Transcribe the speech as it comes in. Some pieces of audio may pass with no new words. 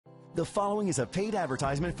The following is a paid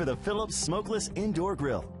advertisement for the Phillips Smokeless Indoor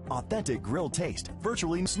Grill. Authentic grilled taste,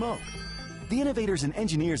 virtually smoke. The innovators and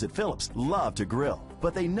engineers at Phillips love to grill,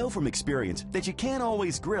 but they know from experience that you can't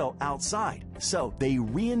always grill outside. So they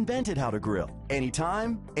reinvented how to grill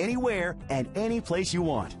anytime, anywhere, and any place you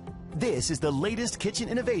want. This is the latest kitchen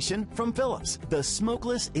innovation from Phillips, the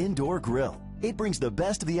Smokeless Indoor Grill. It brings the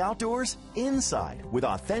best of the outdoors inside with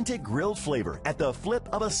authentic grilled flavor at the flip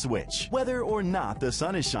of a switch. Whether or not the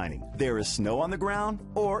sun is shining, there is snow on the ground,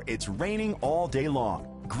 or it's raining all day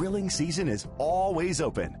long, grilling season is always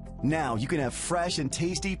open. Now you can have fresh and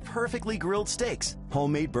tasty, perfectly grilled steaks,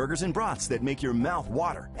 homemade burgers and brats that make your mouth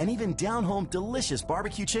water, and even down-home delicious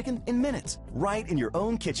barbecue chicken in minutes, right in your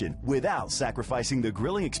own kitchen without sacrificing the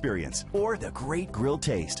grilling experience or the great grilled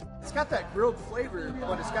taste. It's got that grilled flavor,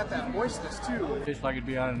 but it's got that moistness too. Tastes like it'd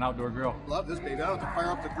be on an outdoor grill. Love this baby. I don't have to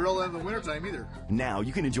fire up the grill in the wintertime either. Now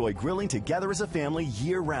you can enjoy grilling together as a family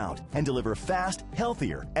year-round and deliver fast,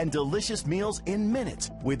 healthier, and delicious meals in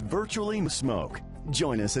minutes with Virtually Smoke.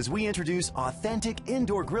 Join us as we introduce authentic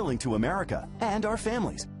indoor grilling to America and our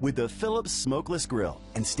families with the Phillips Smokeless Grill.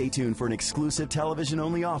 And stay tuned for an exclusive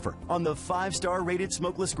television-only offer on the 5-star rated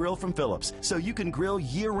smokeless grill from Phillips, so you can grill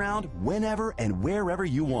year-round whenever and wherever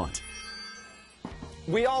you want.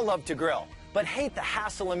 We all love to grill, but hate the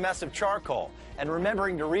hassle and mess of charcoal. And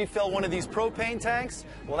remembering to refill one of these propane tanks,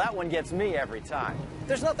 well, that one gets me every time.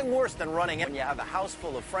 There's nothing worse than running in when you have a house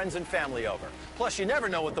full of friends and family over. Plus, you never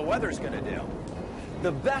know what the weather's going to do.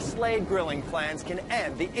 The best laid grilling plans can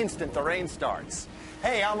end the instant the rain starts.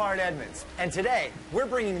 Hey, I'm Art Edmonds, and today we're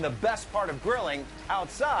bringing the best part of grilling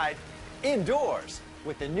outside, indoors,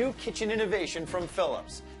 with the new kitchen innovation from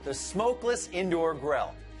Phillips, the Smokeless Indoor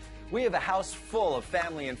Grill. We have a house full of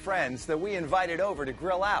family and friends that we invited over to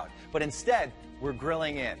grill out, but instead we're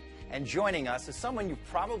grilling in. And joining us is someone you've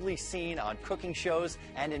probably seen on cooking shows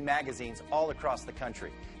and in magazines all across the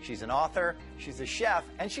country. She's an author, she's a chef,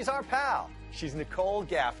 and she's our pal. She's Nicole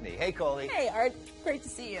Gaffney. Hey, Coley. Hey, Art. Great to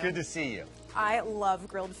see you. Good to see you. I love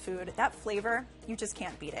grilled food. That flavor, you just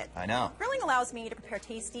can't beat it. I know. Grilling allows me to prepare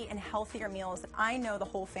tasty and healthier meals that I know the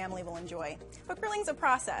whole family will enjoy. But grilling's a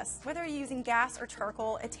process. Whether you're using gas or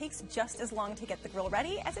charcoal, it takes just as long to get the grill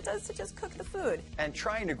ready as it does to just cook the food. And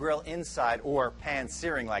trying to grill inside or pan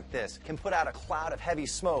searing like this can put out a cloud of heavy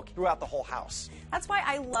smoke throughout the whole house. That's why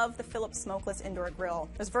I love the Phillips Smokeless Indoor Grill.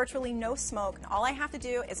 There's virtually no smoke, and all I have to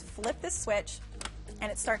do is flip this switch,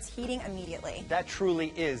 and it starts heating immediately. That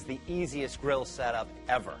truly is the easiest grill setup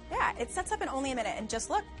ever. Yeah, it sets up in only a minute, and just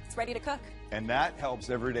look, it's ready to cook. And that helps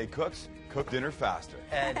everyday cooks cook dinner faster.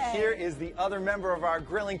 And here is the other member of our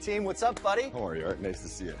grilling team. What's up, buddy? How are you, Art? Nice to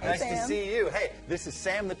see you. Nice to see you. Hey, this is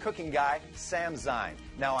Sam the cooking guy, Sam Zine.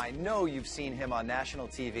 Now, I know you've seen him on national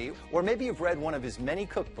TV, or maybe you've read one of his many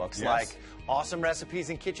cookbooks, like Awesome Recipes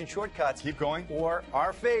and Kitchen Shortcuts. Keep going. Or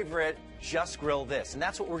our favorite, Just Grill This. And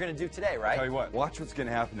that's what we're going to do today, right? Tell you what, watch what's going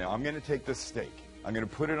to happen now. I'm going to take this steak. I'm going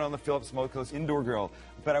to put it on the Phillips Smokeless Indoor Grill,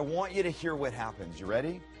 but I want you to hear what happens. You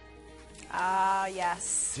ready?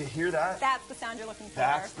 Yes. Do you hear that? That's the sound you're looking for.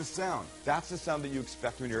 That's the sound. That's the sound that you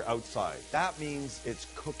expect when you're outside. That means it's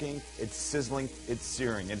cooking, it's sizzling, it's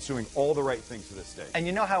searing, and it's doing all the right things to this steak. And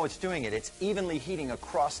you know how it's doing it. It's evenly heating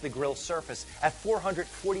across the grill surface at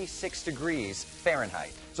 446 degrees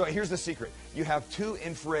Fahrenheit. So here's the secret. You have 2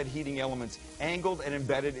 infrared heating elements angled and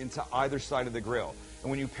embedded into either side of the grill. And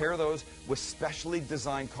when you pair those with specially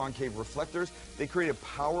designed concave reflectors, they create a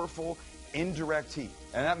powerful indirect heat.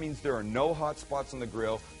 And that means there are no hot spots on the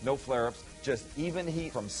grill, no flare-ups, just even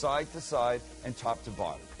heat from side to side and top to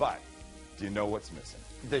bottom. But do you know what's missing?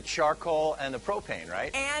 The charcoal and the propane,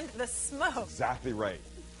 right? And the smoke. Exactly right.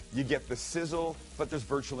 You get the sizzle, but there's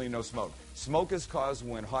virtually no smoke. Smoke is caused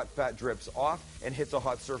when hot fat drips off and hits a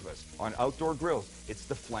hot surface. On outdoor grills, it's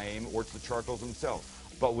the flame or it's the charcoals themselves.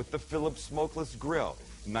 But with the Phillips Smokeless Grill,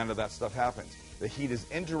 none of that stuff happens. The heat is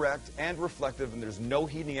indirect and reflective, and there's no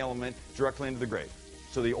heating element directly into the grate.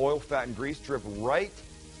 So the oil, fat, and grease drip right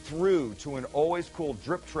through to an always cool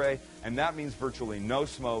drip tray, and that means virtually no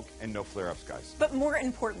smoke and no flare-ups, guys. But more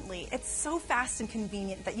importantly, it's so fast and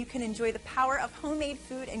convenient that you can enjoy the power of homemade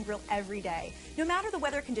food and grill every day, no matter the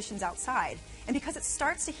weather conditions outside. And because it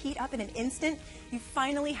starts to heat up in an instant, you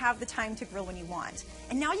finally have the time to grill when you want.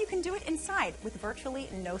 And now you can do it inside with virtually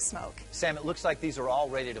no smoke. Sam, it looks like these are all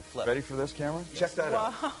ready to flip. Ready for this, camera? Check that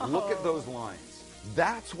out. Look at those lines.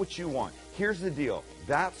 That's what you want. Here's the deal.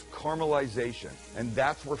 That's caramelization, and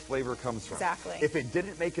that's where flavor comes from. Exactly. If it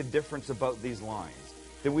didn't make a difference about these lines,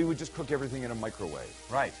 then we would just cook everything in a microwave.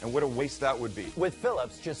 Right. And what a waste that would be. With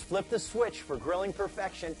Phillips, just flip the switch for grilling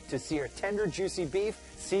perfection to sear tender, juicy beef,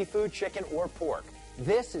 seafood, chicken, or pork.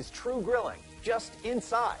 This is true grilling. just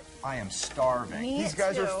inside. I am starving. Me These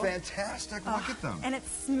guys too. are fantastic. Look at them. And it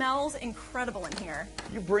smells incredible in here.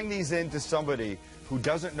 You bring these in to somebody who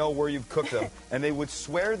doesn't know where you've cooked them, and they would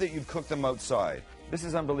swear that you'd cooked them outside. This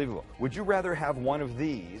is unbelievable. Would you rather have one of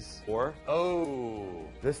these or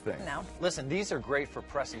this thing? No. Listen, these are great for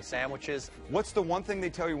pressing sandwiches. What's the one thing they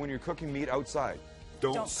tell you when you're cooking meat outside?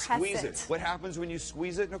 Don't press squeeze it. What happens when you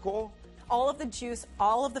squeeze it, Nicole? All of the juice,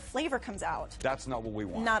 all of the flavor comes out. That's not what we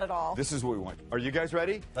want. Not at all. This is what we want. Are you guys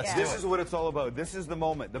ready? Let's do This it. is what it's all about. This is the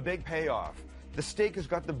moment, the big payoff. The steak has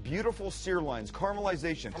got the beautiful sear lines,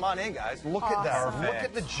 caramelization. Come on in, guys. Look at that. Awesome. Look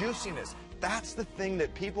at the juiciness. That's the thing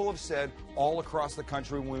that people have said all across the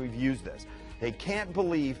country when we've used this. They can't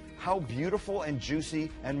believe how beautiful and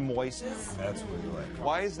juicy and moist. That's what we like.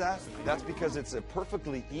 Why is that? That's because it's a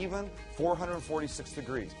perfectly even 446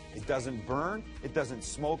 degrees. It doesn't burn, it doesn't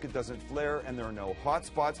smoke, it doesn't flare, and there are no hot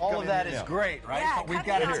spots. All Come of in that here. is great, right? Yeah, But we've cut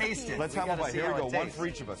got it to out. taste it. Let's We've have a gotta bite. see Here we how go. it One tastes. for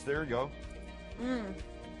each of us. There you go.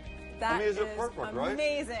 That is it perfect, right?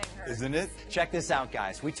 amazing. Isn't it? Check this out,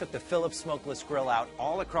 guys. We took the Phillips smokeless grill out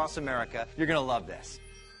all across America. You're going to love this.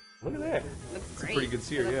 Look at that. Looks great. Pretty good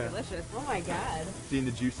sear, yeah. Delicious. Oh my god. Seeing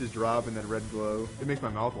the juices drop and that red glow, it makes my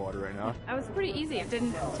mouth water right now. That was pretty easy. It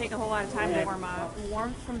didn't take a whole lot of time to warm up.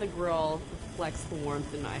 Warmth from the grill reflects the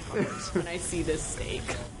warmth in my heart when I see this steak.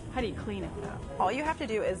 How do you clean it though? All you have to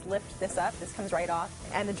do is lift this up. This comes right off.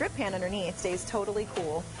 And the drip pan underneath stays totally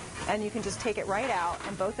cool. And you can just take it right out.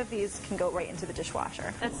 And both of these can go right into the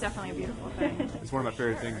dishwasher. That's definitely a beautiful thing. It's one of my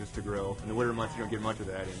favorite things is to grill. In the winter months, you don't get much of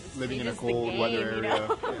that. And living in a Changes the cold game, weather you area.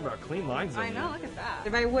 know? Yeah, about clean lines. I know, look at that.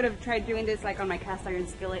 If I would have tried doing this like on my cast iron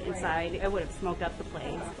skillet inside, I would have smoked up the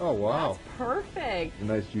place. Oh, wow. Perfect. A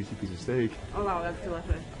nice juicy piece of steak. Oh wow, that's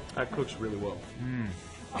delicious. That cooks really well.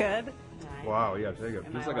 Good. Wow, yeah, take it.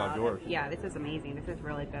 Am Looks I like allowed? outdoor. Yeah, this is amazing. This is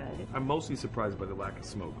really good. I'm mostly surprised by the lack of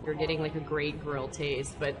smoke. You're getting like a great grill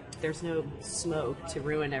taste, but there's no smoke to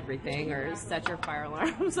ruin everything or set your fire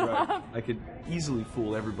alarms off. I could easily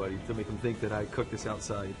fool everybody to make them think that I cooked this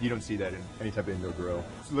outside. You don't see that in any type of indoor grill.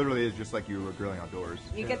 It literally is just like you were grilling outdoors.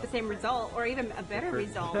 You get the same result, or even a better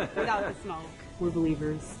result without the smoke. We're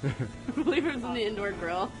believers. Believers in the indoor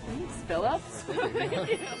grill. Thanks, Phillips.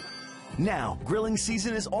 Now, grilling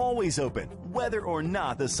season is always open, whether or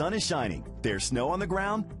not the sun is shining, there's snow on the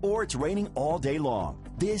ground, or it's raining all day long.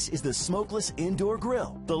 This is the Smokeless Indoor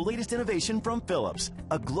Grill, the latest innovation from Phillips,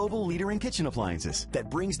 a global leader in kitchen appliances that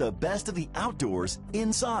brings the best of the outdoors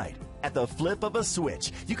inside. At the flip of a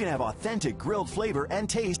switch, you can have authentic grilled flavor and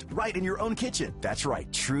taste right in your own kitchen. That's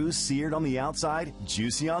right, true seared on the outside,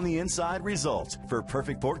 juicy on the inside results for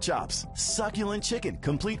perfect pork chops, succulent chicken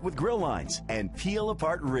complete with grill lines, and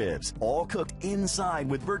peel-apart ribs, all cooked inside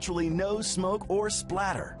with virtually no smoke or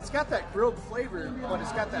splatter. It's got that grilled flavor, but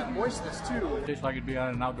it's got that moistness too. Tastes like it'd be on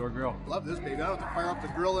an outdoor grill. Love this baby. I don't have to fire up the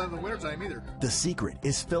grill in the wintertime either. The secret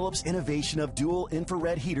is Phillips' innovation of dual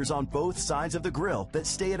infrared heaters on both sides of the grill that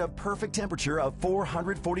stay at a perfect temperature of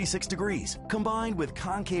 446 degrees, combined with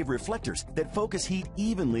concave reflectors that focus heat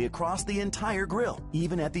evenly across the entire grill,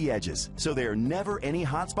 even at the edges. So there are never any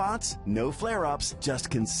hot spots, no flare-ups, just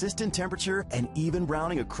consistent temperature and even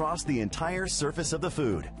browning across the entire surface of the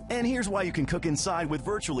food. And here's why you can cook inside with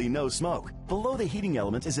virtually no smoke. Below the heating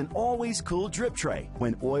element is an always cool drip tray.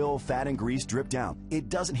 When oil, fat, and grease drip down, it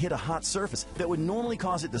doesn't hit a hot surface that would normally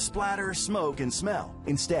cause it to splatter, smoke, and smell.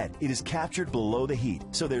 Instead, it is captured below the heat,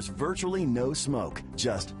 so there's virtually no smoke,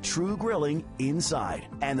 just true grilling inside.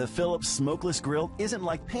 And the Phillips smokeless grill isn't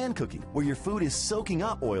like pan cooking, where your food is soaking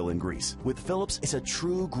up oil and grease. With Phillips, it's a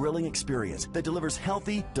true grilling experience that delivers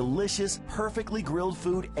healthy, delicious, perfectly grilled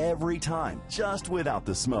food every time, just without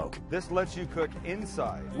the smoke. This lets you cook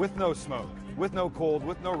inside with no smoke, with no cold,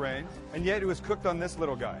 with no rain, and yet it was cooked on this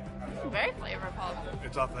little guy. Very flavorful.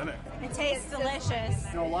 It's authentic. It tastes delicious.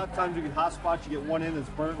 You know, a lot of times you get hot spots, you get one end that's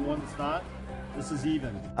burnt and one that's not. This is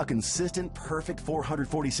even. A consistent, perfect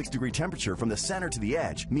 446 degree temperature from the center to the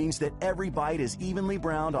edge means that every bite is evenly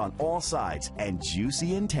browned on all sides and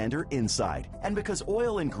juicy and tender inside. And because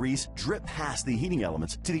oil and grease drip past the heating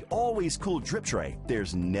elements to the always cool drip tray,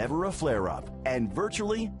 there's never a flare-up and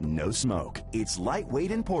virtually no smoke. It's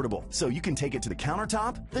lightweight and portable, so you can take it to the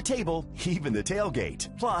countertop, the table, even the tailgate.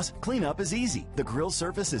 Plus, cleanup is easy. The grill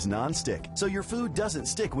surface is non-stick, so your food doesn't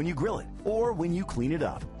stick when you grill it or when you clean it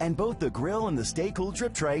up. And both the grill and the Stay Cool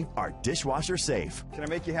drip tray are dishwasher safe. Can I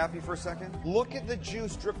make you happy for a second? Look at the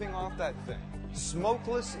juice dripping off that thing.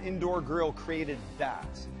 Smokeless Indoor Grill created that.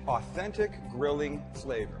 Authentic grilling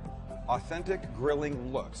flavor. Authentic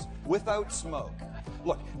grilling looks. Without smoke.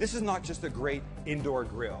 Look, this is not just a great indoor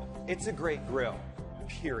grill. It's a great grill.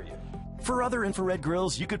 Period. For other infrared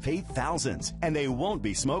grills, you could pay thousands, and they won't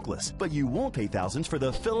be smokeless. But you won't pay thousands for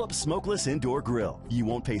the Phillips Smokeless Indoor Grill. You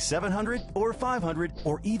won't pay $700 or $500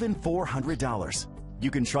 or even $400. You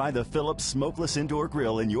can try the Phillips Smokeless Indoor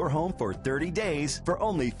Grill in your home for 30 days for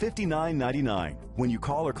only $59.99. When you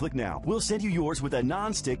call or click now, we'll send you yours with a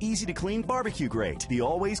non-stick, easy-to-clean barbecue grate, the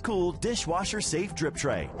always cool dishwasher-safe drip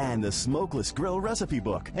tray, and the Smokeless Grill recipe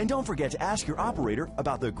book. And don't forget to ask your operator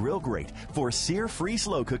about the grill grate for sear-free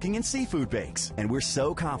slow cooking and seafood bakes. And we're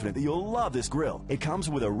so confident that you'll love this grill. It comes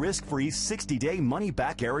with a risk-free 60-day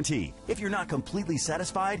money-back guarantee. If you're not completely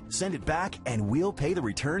satisfied, send it back and we'll pay the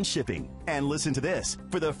return shipping. And listen to this.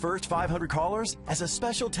 For the first 500 callers, as a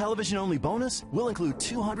special television-only bonus, we'll include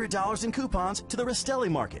 $200 in coupons to the Rastelli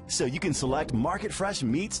Market, so you can select market-fresh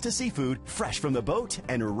meats to seafood, fresh from the boat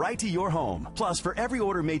and right to your home. Plus, for every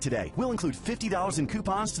order made today, we'll include $50 in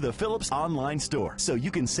coupons to the Phillips online store, so you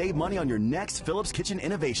can save money on your next Phillips kitchen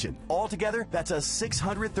innovation. Altogether, that's a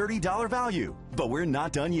 $630 value. But we're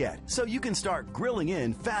not done yet, so you can start grilling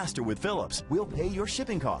in faster with Phillips. We'll pay your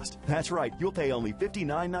shipping cost. That's right, you'll pay only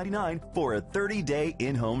 $59.99 for a 30-day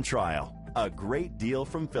in-home trial. A great deal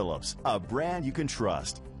from Phillips, a brand you can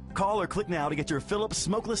trust. Call or click now to get your Phillips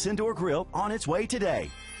Smokeless Indoor Grill on its way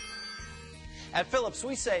today. At Phillips,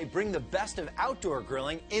 we say bring the best of outdoor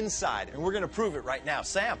grilling inside, and we're going to prove it right now.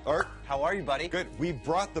 Sam, Art, how are you, buddy? good. We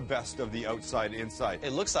brought the best of the outside inside.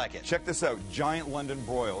 It looks like it. Check this out, giant London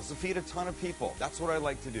broils to feed a ton of people. That's what I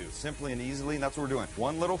like to do, simply and easily, and that's what we're doing.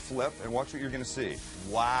 One little flip, and watch what you're going to see.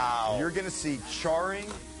 Wow. You're going to see charring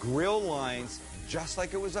grill lines just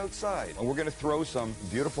like it was outside. And we're going to throw some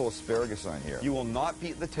beautiful asparagus on here. You will not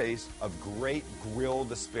beat the taste of great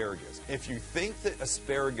grilled asparagus. If you think that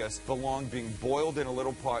asparagus belong being boiled in a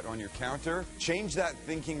little pot on your counter, change that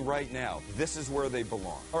thinking right now. This is where they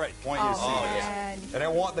belong. All right, point you to see this. And I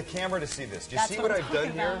want the camera to see this. Do you see what I've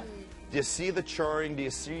done here? Do you see the charring? Do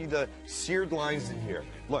you see the seared lines in here?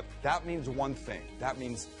 Look, that means one thing. That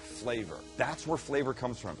means flavor. That's where flavor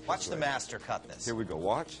comes from. Watch the master cut this. Here we go.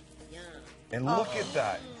 Watch. And look at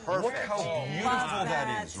that. Perfect. Look how beautiful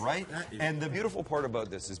that is, right? And the beautiful part about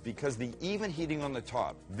this is because the even heating on the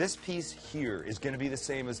top, this piece here is going to be the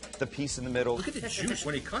same as the piece in the middle. Look at the juice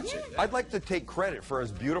when he cuts it. I'd like to take credit for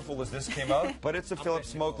as beautiful as this came out, but it's a Phillips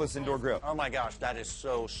Smokeless Indoor Grill. Oh my gosh, that is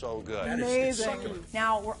so, so good. Amazing.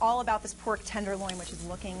 Now, we're all about this pork tenderloin, which is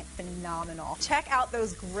looking phenomenal. Check out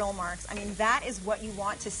those grill marks. I mean, that is what you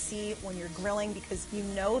want to see when you're grilling, because you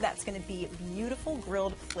know that's going to be beautiful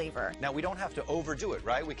grilled flavor. Now, we don't have to overdo it,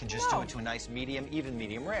 right? We can just do it to a nice medium, even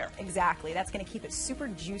medium rare. Exactly. That's going to keep it super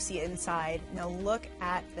juicy inside. Now look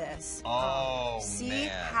at this. Oh, see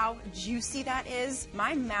how juicy that is?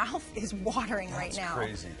 My mouth is watering right now.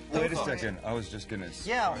 Crazy. Wait a second. I was just going to...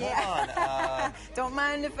 Yeah, hold on. Don't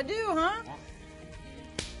mind if I do, huh?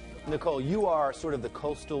 Nicole, you are sort of the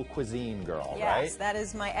coastal cuisine girl, right? Yes, that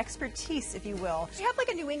is my expertise, if you will. We have like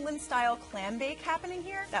a New England-style clam bake happening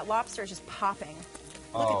here. That lobster is just popping.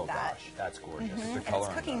 Look at that. Gosh, that's gorgeous. And it's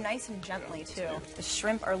cooking nice and gently, too. The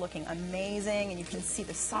shrimp are looking amazing, and you can see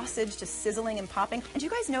the sausage just sizzling and popping. And do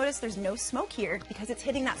you guys notice there's no smoke here because it's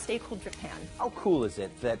hitting that stay-cool drip pan? How cool is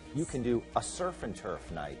it that you can do a surf and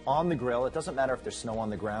turf night on the grill? It doesn't matter if there's snow on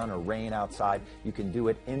the ground or rain outside. You can do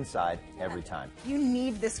it inside every time. You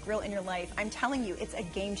need this grill in your life. I'm telling you, it's a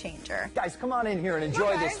game changer. Guys, come on in here and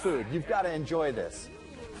enjoy this food. You've got to enjoy this.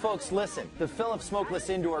 Folks, listen, the Phillips Smokeless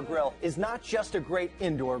Indoor Grill is not just a great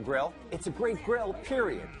indoor grill, it's a great grill,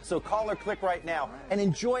 period. So call or click right now and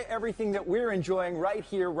enjoy everything that we're enjoying right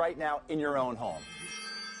here, right now, in your own home.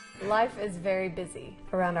 Life is very busy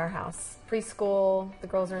around our house. Preschool, the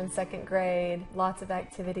girls are in 2nd grade, lots of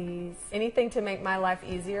activities. Anything to make my life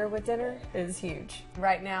easier with dinner is huge.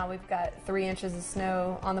 Right now we've got 3 inches of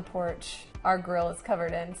snow on the porch. Our grill is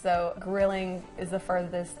covered in, so grilling is the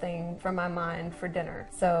furthest thing from my mind for dinner.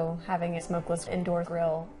 So having a smokeless indoor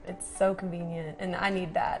grill, it's so convenient, and I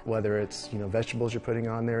need that. Whether it's, vegetables you're putting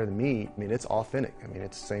on there, the meat, it's authentic.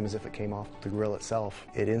 It's the same as if it came off the grill itself.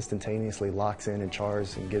 It instantaneously locks in and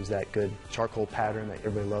chars and gives that good charcoal pattern that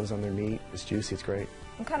everybody loves on their meat. It's juicy, it's great.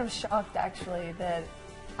 I'm kind of shocked, actually, that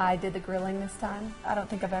I did the grilling this time. I don't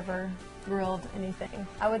think I've ever grilled anything.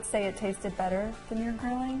 I would say it tasted better than your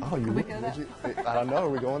grilling. Oh, you would? I don't know. Are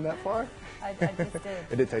we going that far? I just did.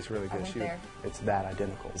 It did taste really good. It's that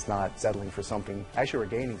identical. It's not settling for something. Actually,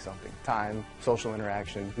 we're gaining something. Time, social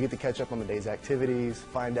interaction. We get to catch up on the day's activities,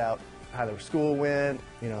 find out how their school went,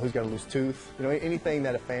 who's got a loose tooth, anything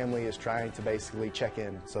that a family is trying to basically check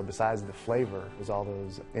in. So besides the flavor, there's all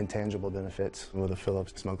those intangible benefits with a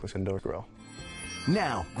Phillips Smokeless Indoor Grill.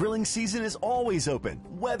 Now, grilling season is always open,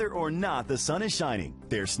 whether or not the sun is shining,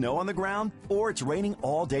 there's snow on the ground, or it's raining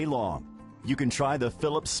all day long. You can try the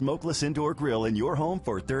Phillips Smokeless Indoor Grill in your home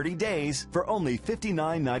for 30 days for only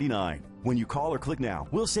 $59.99. When you call or click now,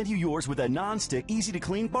 we'll send you yours with a non-stick,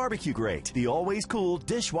 easy-to-clean barbecue grate, the always-cool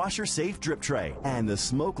dishwasher-safe drip tray, and the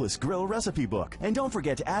Smokeless Grill recipe book. And don't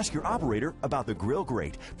forget to ask your operator about the grill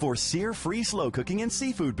grate for sear-free slow cooking and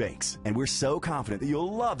seafood bakes. And we're so confident that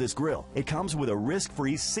you'll love this grill. It comes with a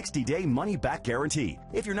risk-free 60-day money-back guarantee.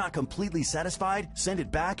 If you're not completely satisfied, send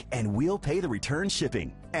it back and we'll pay the return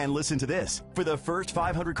shipping. And listen to this. For the first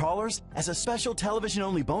 500 callers, as a special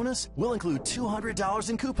television-only bonus, we'll include $200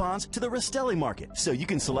 in coupons to the Rastelli Market, so you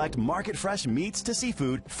can select market-fresh meats to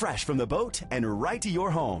seafood, fresh from the boat and right to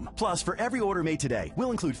your home. Plus, for every order made today,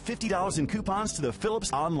 we'll include $50 in coupons to the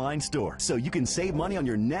Phillips online store, so you can save money on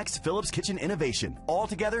your next Phillips kitchen innovation.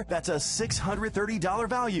 Altogether, that's a $630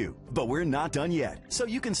 value. But we're not done yet, so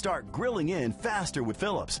you can start grilling in faster with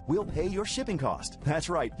Phillips. We'll pay your shipping cost. That's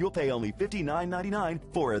right, you'll pay only $59.99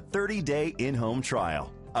 for a 30-day in-home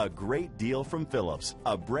trial. A great deal from Phillips,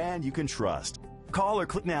 a brand you can trust. Call or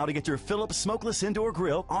click now to get your Phillips Smokeless Indoor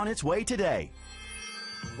Grill on its way today.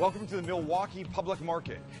 Welcome to the Milwaukee Public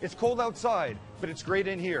Market. It's cold outside, but it's great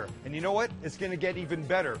in here. And you know what? It's going to get even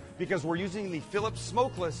better because we're using the Phillips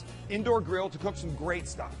Smokeless Indoor Grill to cook some great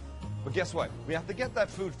stuff. But guess what? We have to get that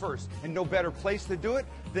food first, and no better place to do it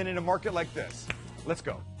than in a market like this. Let's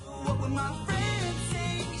go.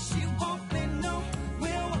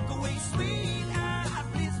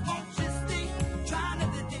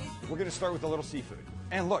 We're going to start with a little seafood.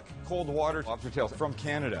 And look, cold water lobster tails from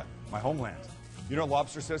Canada, my homeland. You know what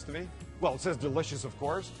lobster says to me? Well, it says delicious, of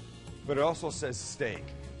course, but it also says steak.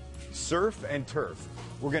 Surf and turf.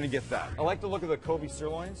 We're going to get that. I like the look of the Kobe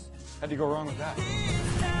sirloins. How'd you go wrong with that?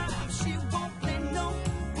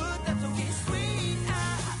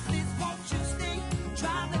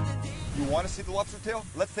 You want to see the lobster tail?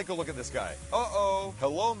 Let's take a look at this guy. Uh-oh.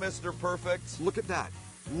 Hello, Mr. Perfect. Look at that.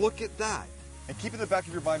 Look at that. And keep in the back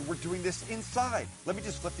of your mind, we're doing this inside. Let me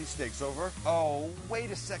just flip these steaks over. Oh, wait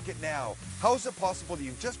a second now. How is it possible that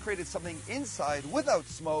you've just created something inside without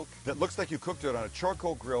smoke that looks like you cooked it on a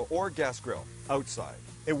charcoal grill or gas grill outside?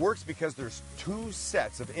 It works because there's two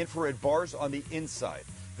sets of infrared bars on the inside.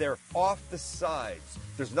 They're off the sides.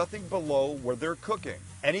 There's nothing below where they're cooking.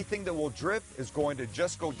 Anything that will drip is going to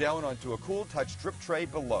just go down onto a cool touch drip tray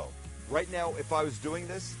below. Right now, if I was doing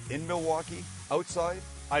this in Milwaukee, outside,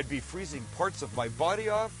 I'd be freezing parts of my body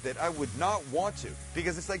off that I would not want to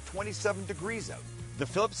because it's like 27 degrees out. The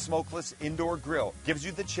Phillips Smokeless Indoor Grill gives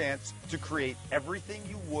you the chance to create everything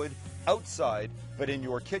you would outside, but in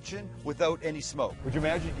your kitchen without any smoke. Would you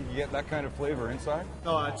imagine you could get that kind of flavor inside?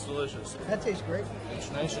 Oh, it's delicious. That tastes great. It's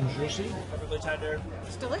nice and juicy. Perfectly tender.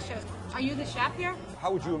 It's delicious. Are you the chef here? How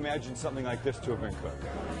would you imagine something like this to have been cooked?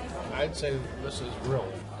 I'd say this is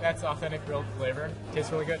grilled. That's authentic grilled flavor.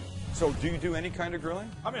 Tastes really good. So do you do any kind of grilling?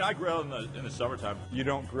 I mean, I grill in the summertime. You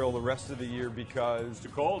don't grill the rest of the year because It's too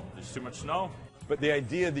cold. There's too much snow. But the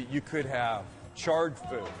idea that you could have charred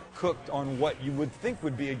food cooked on what you would think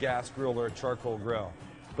would be a gas grill or a charcoal grill,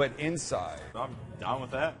 but inside. I'm down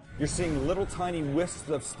with that. You're seeing little tiny wisps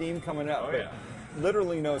of steam coming up, Oh, but yeah.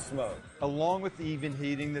 literally no smoke. Along with the even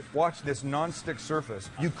heating, watch this non-stick surface.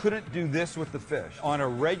 You couldn't do this with the fish on a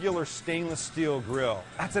regular stainless steel grill.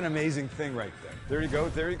 That's an amazing thing right there. There you go,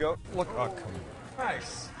 there you go. Look, oh, come on.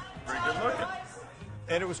 Nice. Pretty good looking.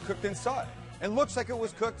 And it was cooked inside. And looks like it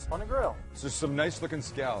was cooked on a grill. So there's some nice looking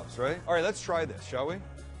scallops, right? All right, let's try this, shall we?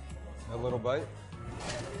 A little bite.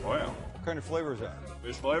 Oh, yeah. What kind of flavor is that?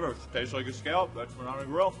 Fish flavor. Tastes like a scallop. That's when on a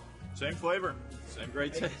grill. Same flavor. Same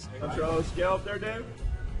great taste. I'm sure a scallop there, Dave.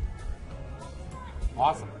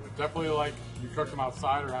 Awesome. Definitely like you cook them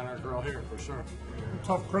outside or on our grill here, for sure.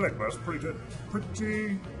 Tough critic, but it's pretty good. Pretty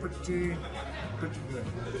good.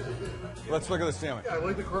 Let's look at the salmon. Yeah, I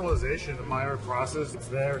like the caramelization of my art process. It's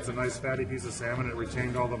there. It's a nice fatty piece of salmon. It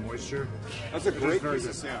retained all the moisture. That's a great very piece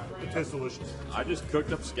of good. salmon. It tastes delicious. I just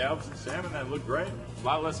cooked up scallops and salmon that looked great. A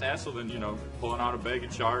lot less hassle than, pulling out a bag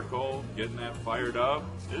of charcoal, getting that fired up.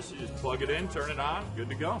 You just plug it in, turn it on, good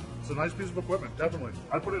to go. It's a nice piece of equipment, definitely.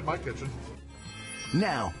 I'd put it in my kitchen.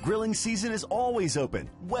 Now, grilling season is always open,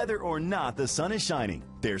 whether or not the sun is shining,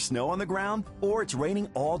 there's snow on the ground, or it's raining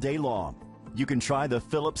all day long. You can try the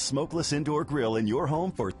Phillips Smokeless Indoor Grill in your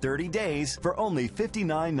home for 30 days for only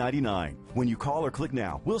 $59.99. When you call or click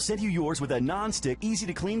now, we'll send you yours with a non-stick,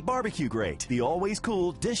 easy-to-clean barbecue grate, the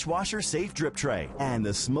always-cool dishwasher-safe drip tray, and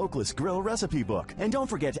the smokeless grill recipe book. And don't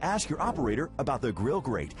forget to ask your operator about the grill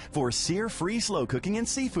grate for sear-free slow cooking and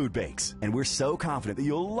seafood bakes. And we're so confident that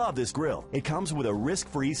you'll love this grill. It comes with a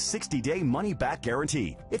risk-free 60-day money-back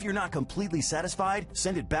guarantee. If you're not completely satisfied,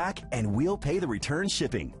 send it back and we'll pay the return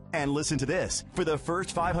shipping. And listen to this. For the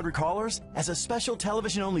first 500 callers, as a special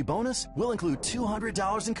television-only bonus, we'll include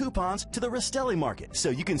 $200 in coupons to the Rastelli Market, so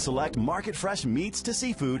you can select market-fresh meats to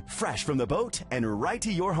seafood, fresh from the boat and right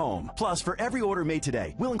to your home. Plus, for every order made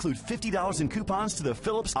today, we'll include $50 in coupons to the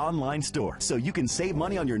Phillips online store, so you can save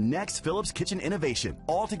money on your next Phillips kitchen innovation.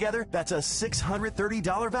 Altogether, that's a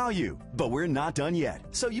 $630 value. But we're not done yet,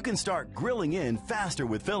 so you can start grilling in faster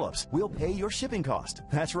with Phillips. We'll pay your shipping cost.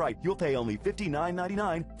 That's right, you'll pay only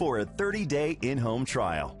 $59.99 for a 30-day in-home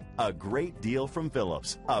trial. A great deal from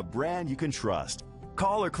Phillips, a brand you can trust.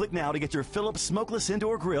 Call or click now to get your Phillips smokeless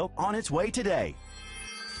indoor grill on its way today.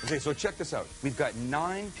 Okay, so check this out. We've got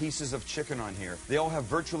 9 pieces of chicken on here. They all have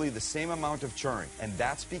virtually the same amount of charring, and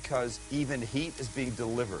that's because even heat is being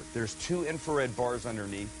delivered. There's 2 infrared bars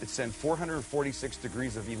underneath that send 446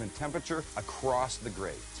 degrees of even temperature across the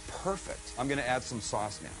grate. It's perfect. I'm going to add some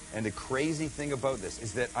sauce now. And the crazy thing about this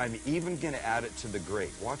is that I'm even going to add it to the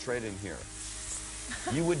grate. Watch right in here.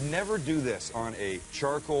 You would never do this on a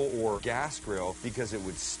charcoal or gas grill because it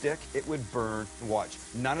would stick, it would burn. Watch,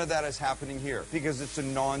 none of that is happening here because it's a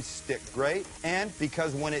non-stick grate, and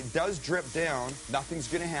because when it does drip down, nothing's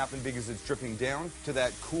going to happen because it's dripping down to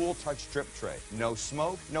that cool touch drip tray. No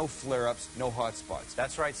smoke, no flare-ups, no hot spots.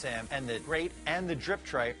 That's right, Sam. And the grate and the drip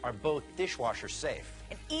tray are both dishwasher safe.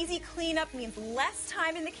 An easy cleanup means less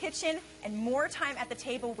time in the kitchen and more time at the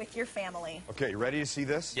table with your family. Okay, you ready to see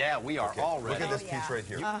this? Yeah, we are all ready. Look at this piece right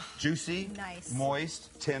here. Juicy, nice, moist,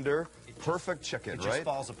 tender, perfect chicken, right? It just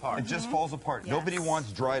falls apart. It just falls apart. Yes. Nobody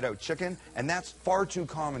wants dried out chicken, and that's far too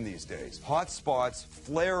common these days. Hot spots,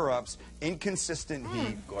 flare-ups, inconsistent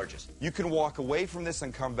heat. Gorgeous. You can walk away from this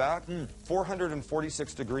and come back.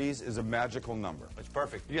 446 degrees is a magical number. It's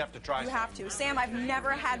perfect. You have to try You have to. Sam, I've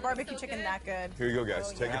never had barbecue chicken that good. Here you go,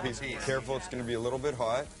 guys. Take a piece. Careful, it's going to be a little bit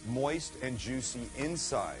hot. Moist and juicy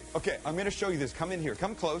inside. Okay, I'm going to show you this. Come in here.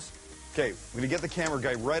 Come close. Okay, we're going to get the camera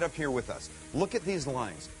guy right up here with us. Look at these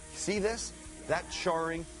lines. See this? That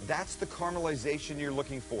charring, that's the caramelization you're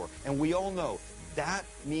looking for. And we all know that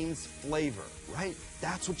means flavor, right?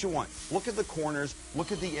 That's what you want. Look at the corners,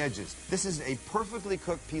 look at the edges. This is a perfectly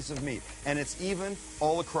cooked piece of meat, and it's even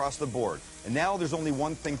all across the board. And now there's only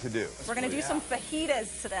one thing to do. We're going to do some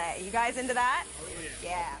fajitas today. You guys into that?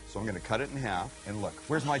 Yeah. So I'm going to cut it in half, and look,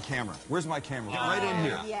 where's my camera? Where's my camera? Right in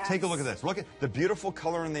here. Yes. Take a look at this. Look at the beautiful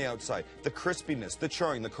color on the outside, the crispiness, the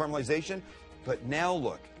charring, the caramelization. But now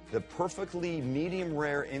look, the perfectly medium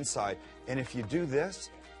rare inside. And if you do this,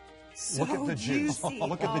 look at the juice.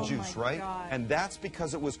 Look at the juice, right? God. And that's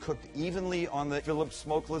because it was cooked evenly on the Phillips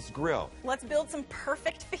smokeless grill. Let's build some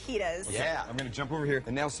perfect fajitas. Yeah. I'm going to jump over here.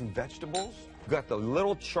 And now some vegetables. We've got the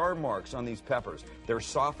little char marks on these peppers. They're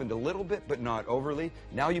softened a little bit, but not overly.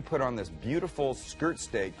 Now you put on this beautiful skirt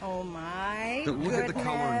steak. Oh my Look at the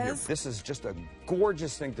color in here. This is just a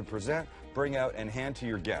gorgeous thing to present, bring out, and hand to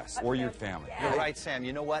your guests or your family. You're right, Sam.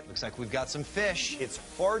 You know what? Looks like we've got some fish. It's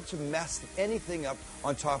hard to mess anything up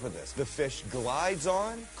on top of this. The fish glides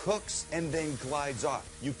on, cooks, and then glides off.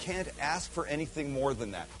 You can't ask for anything more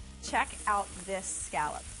than that. Check out this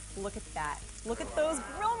scallop. Look at that. Look at those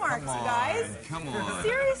grill marks, you guys. Come on.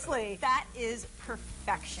 Seriously, that is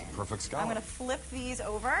perfection. Perfect scallop. I'm going to flip these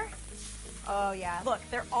over. Oh, yeah. Look,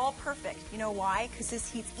 they're all perfect. You know why? Because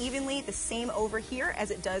this heats evenly the same over here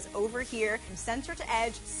as it does over here, from center to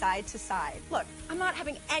edge, side to side. Look, I'm not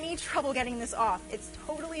having any trouble getting this off. It's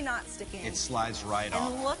totally not sticking. It slides right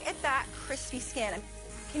off. And look at that crispy skin.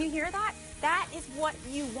 Can you hear that? That is what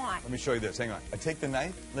you want. Let me show you this. Hang on. I take the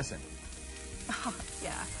knife. Listen. Oh,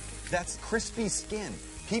 yeah. That's crispy skin.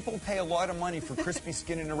 People pay a lot of money for crispy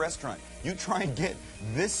skin in a restaurant. You try and get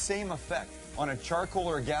this same effect on a charcoal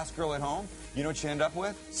or a gas grill at home, you know what you end up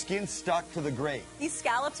with? Skin stuck to the grate. These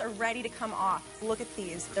scallops are ready to come off. Look at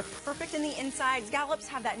these. They're perfect in the inside. Scallops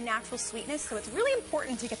have that natural sweetness, so it's really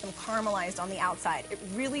important to get them caramelized on the outside. It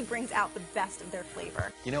really brings out the best of their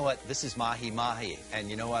flavor. You know what? This is mahi-mahi. And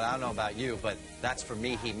you know what? I don't know about you, but that's for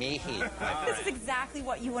mihi-mihi. This is exactly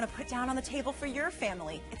what you want to put down on the table for your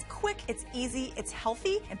family. It's quick, it's easy, it's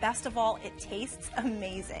healthy, and best of all, it tastes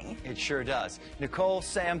amazing. It sure does. Nicole,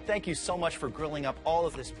 Sam, thank you so much for grilling up all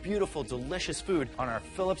of this beautiful, delicious food on our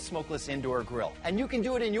Phillips Smokeless Indoor Grill. And you can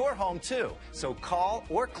do it in your home, too. So call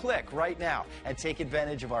or click right now and take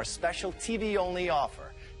advantage of our special TV-only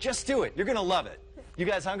offer. Just do it. You're going to love it. You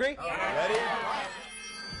guys hungry? Ready?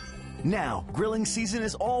 Now, grilling season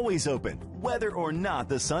is always open, whether or not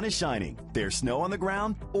the sun is shining, there's snow on the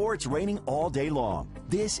ground, or it's raining all day long.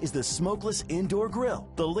 This is the Smokeless Indoor Grill,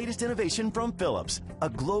 the latest innovation from Phillips, a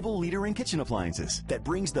global leader in kitchen appliances that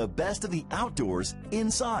brings the best of the outdoors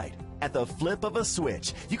inside. At the flip of a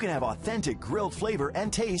switch, you can have authentic grilled flavor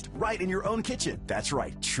and taste right in your own kitchen. That's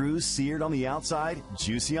right, true seared on the outside,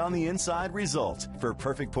 juicy on the inside result for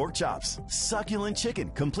perfect pork chops, succulent chicken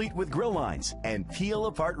complete with grill lines, and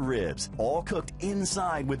peel-apart ribs, all cooked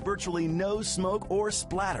inside with virtually no smoke or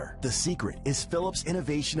splatter. The secret is Phillips'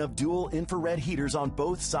 innovation of dual infrared heaters on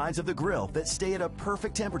both sides of the grill that stay at a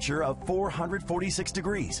perfect temperature of 446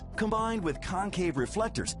 degrees, combined with concave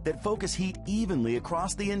reflectors that focus heat evenly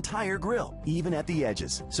across the entire grill, even at the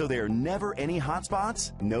edges. So there are never any hot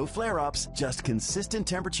spots, no flare-ups, just consistent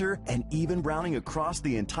temperature and even browning across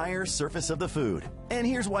the entire surface of the food. And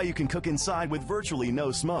here's why you can cook inside with virtually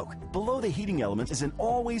no smoke. Below the heating element is an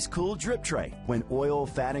always cool drip tray. When oil,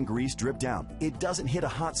 fat, and grease drip down, it doesn't hit a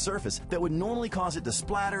hot surface that would normally cause it to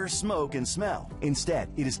splatter, smoke, and smell. Instead,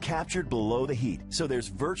 it is captured below the heat, so there's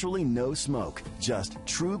virtually no smoke, just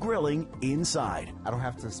true grilling inside. I don't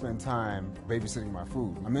have to spend time babysitting my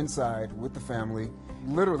food. I'm inside with the family.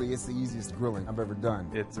 Literally, it's the easiest grilling I've ever done.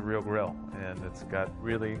 It's a real grill, and it's got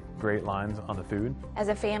really great lines on the food. As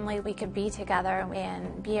a family, we could be together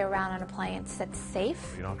and be around an appliance that's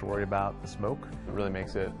safe. You don't have to worry about the smoke. It really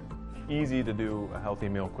makes it easy to do a healthy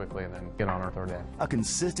meal quickly and then get on our third day. A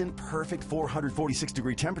consistent, perfect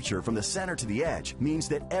 446-degree temperature from the center to the edge means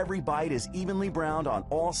that every bite is evenly browned on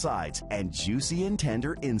all sides and juicy and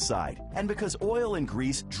tender inside. And because oil and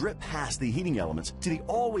grease drip past the heating elements to the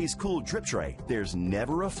always cool drip tray, there's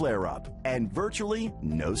never a flare-up and virtually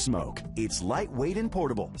no smoke. It's lightweight and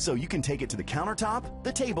portable, so you can take it to the countertop,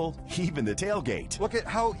 the table, even the tailgate. Look at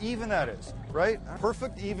how even that is, right?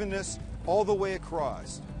 Perfect evenness all the way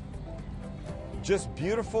across. Just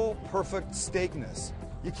beautiful, perfect steakness.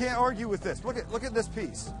 You can't argue with this. Look at this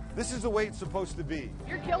piece. This is the way it's supposed to be.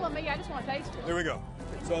 You're killing me. I just want to taste it. Here we go.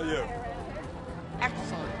 It's all you.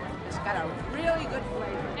 Excellent. It's got a really good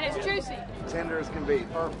flavor. And it's juicy. Tender as can be.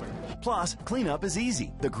 Perfect. Plus, cleanup is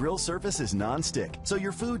easy. The grill surface is non-stick, so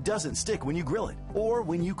your food doesn't stick when you grill it or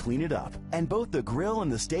when you clean it up. And both the grill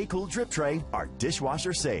and the Stay Cool drip tray are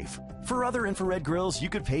dishwasher safe. For other infrared grills, you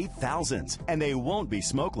could pay thousands, and they won't be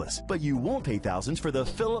smokeless. But you won't pay thousands for the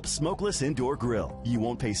Phillips Smokeless Indoor Grill. You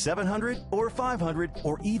won't pay $700 or $500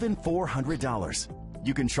 or even $400.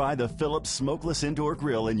 You can try the Phillips Smokeless Indoor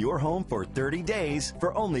Grill in your home for 30 days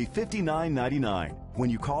for only $59.99. When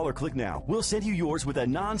you call or click now, we'll send you yours with a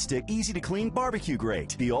non-stick, easy-to-clean barbecue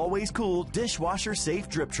grate, the always cool dishwasher-safe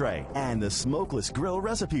drip tray, and the smokeless grill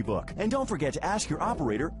recipe book. And don't forget to ask your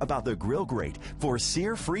operator about the grill grate for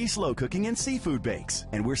sear-free slow cooking and seafood bakes.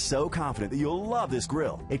 And we're so confident that you'll love this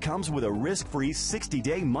grill. It comes with a risk-free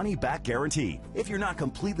 60-day money-back guarantee. If you're not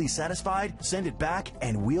completely satisfied, send it back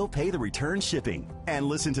and we'll pay the return shipping. And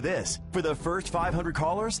listen to this. For the first 500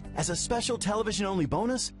 callers, as a special television-only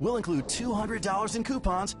bonus, we'll include $200 in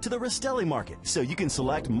coupons to the Rastelli Market, so you can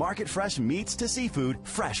select market fresh meats to seafood,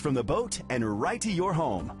 fresh from the boat and right to your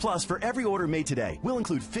home. Plus, for every order made today, we'll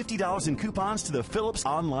include $50 in coupons to the Phillips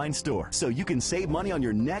online store, so you can save money on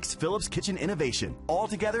your next Phillips kitchen innovation.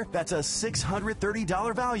 Altogether, that's a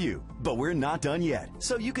 $630 value. But we're not done yet,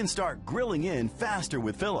 so you can start grilling in faster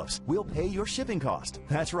with Phillips. We'll pay your shipping cost.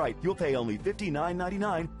 That's right, you'll pay only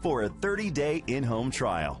 $59.99 for a 30-day in-home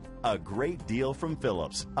trial. A great deal from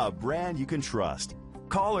Phillips, a brand you can trust.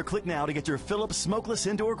 Call or click now to get your Phillips Smokeless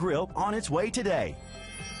Indoor Grill on its way today.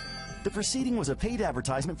 The proceeding was a paid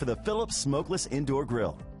advertisement for the Phillips Smokeless Indoor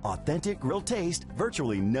Grill. Authentic grill taste,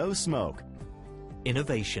 virtually no smoke.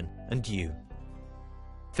 Innovation and you.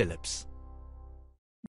 Phillips.